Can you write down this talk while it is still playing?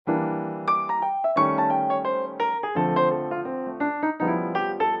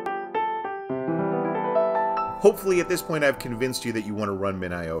Hopefully at this point I've convinced you that you want to run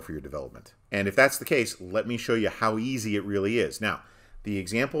MinIO for your development. And if that's the case, let me show you how easy it really is. Now, the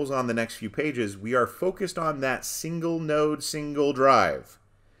examples on the next few pages, we are focused on that single node, single drive.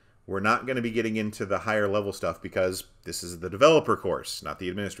 We're not going to be getting into the higher level stuff because this is the developer course, not the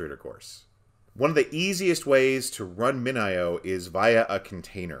administrator course. One of the easiest ways to run MinIO is via a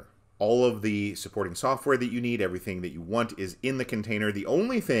container. All of the supporting software that you need, everything that you want is in the container. The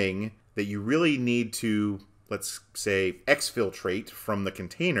only thing that you really need to, let's say, exfiltrate from the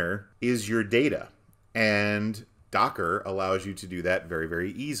container is your data. And Docker allows you to do that very,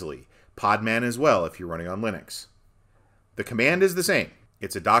 very easily. Podman as well if you're running on Linux. The command is the same.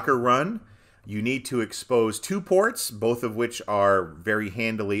 It's a Docker run. You need to expose 2 ports, both of which are very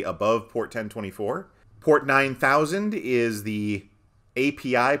handily above port 1024. Port 9000 is the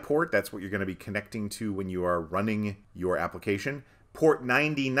API port. That's what you're going to be connecting to when you are running your application. Port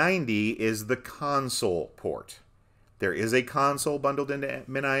 9090 is the console port. There is a console bundled into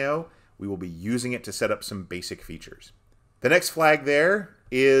MinIO. We will be using it to set up some basic features. The next flag there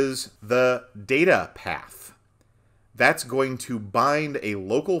is the data path. That's going to bind a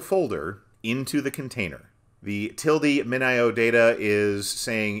local folder into the container. The tilde MinIO data is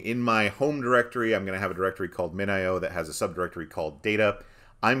saying in my home directory, I'm going to have a directory called MinIO that has a subdirectory called data.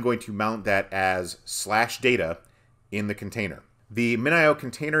 I'm going to mount that as /data in the container. The MinIO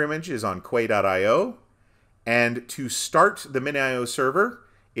container image is on quay.io. And to start the MinIO server,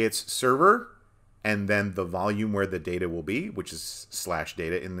 it's server and then the volume where the data will be, which is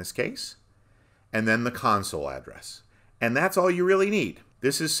 /data in this case, and then the console address. And that's all you really need.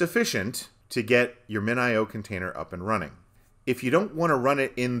 This is sufficient to get your MinIO container up and running. If you don't want to run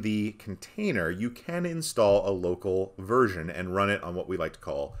it in the container, you can install a local version and run it on what we like to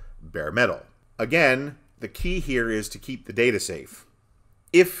call bare metal. Again, the key here is to keep the data safe.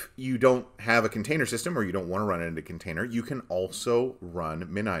 If you don't have a container system or you don't want to run it in a container, you can also run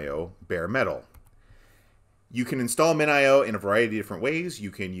MinIO bare metal. You can install MinIO in a variety of different ways.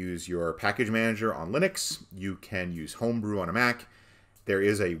 You can use your package manager on Linux. You can use Homebrew on a Mac. There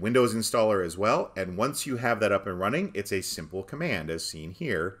is a Windows installer as well. And once you have that up and running, it's a simple command, as seen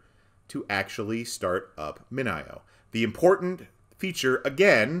here, to actually start up MinIO. The important feature,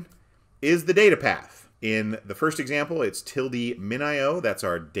 again, is the data path. In the first example, it's tilde MinIO. That's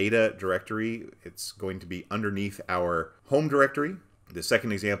our data directory. It's going to be underneath our home directory. The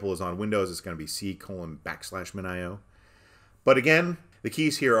second example is on Windows. It's going to be C:\MinIO. But again, the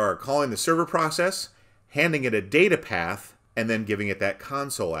keys here are calling the server process, handing it a data path, and then giving it that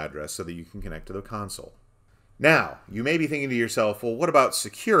console address so that you can connect to the console. Now, you may be thinking to yourself, well, what about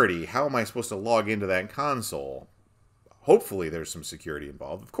security? How am I supposed to log into that console? Hopefully there's some security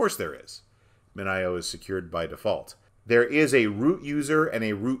involved. Of course there is. MinIO is secured by default. There is a root user and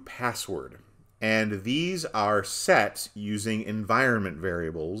a root password. And these are set using environment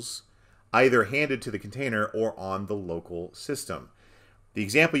variables, either handed to the container or on the local system. The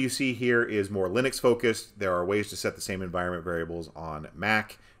example you see here is more Linux focused. There are ways to set the same environment variables on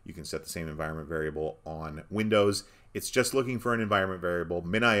Mac. You can set the same environment variable on Windows. It's just looking for an environment variable,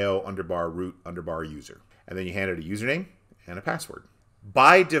 MinIO _root _user. And then you hand it a username and a password.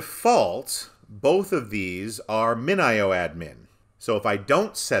 By default, both of these are MinIO admin. So if I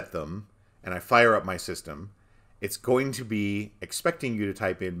don't set them, and I fire up my system, it's going to be expecting you to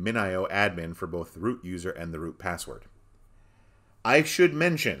type in MinIO admin for both the root user and the root password. I should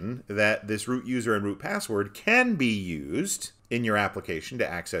mention that this root user and root password can be used in your application to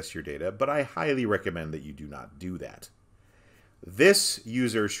access your data, but I highly recommend that you do not do that. This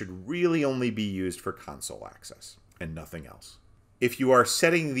user should really only be used for console access and nothing else. If you are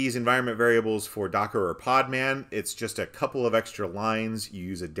setting these environment variables for Docker or Podman, it's just a couple of extra lines. You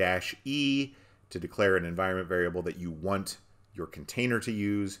use a -e to declare an environment variable that you want your container to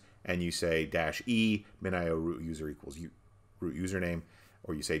use, and you say -e MinIO root user equals root username,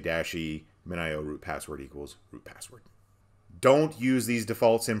 or you say -e MinIO root password equals root password. Don't use these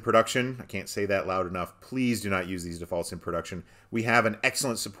defaults in production. I can't say that loud enough. Please do not use these defaults in production. We have an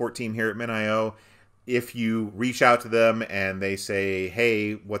excellent support team here at MinIO. If you reach out to them and they say,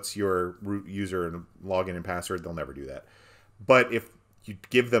 hey, what's your root user and login and password, they'll never do that. But if you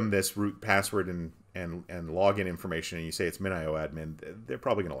give them this root password and login information and you say it's MinIO admin, they're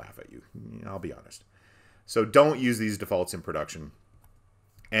probably going to laugh at you. I'll be honest. So don't use these defaults in production.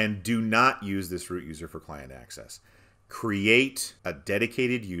 And do not use this root user for client access. Create a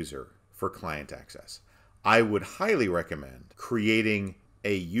dedicated user for client access. I would highly recommend creating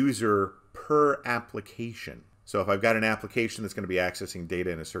a user per application. So if I've got an application that's going to be accessing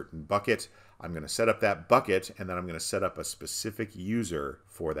data in a certain bucket, I'm going to set up that bucket, and then I'm going to set up a specific user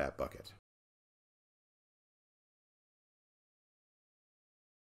for that bucket.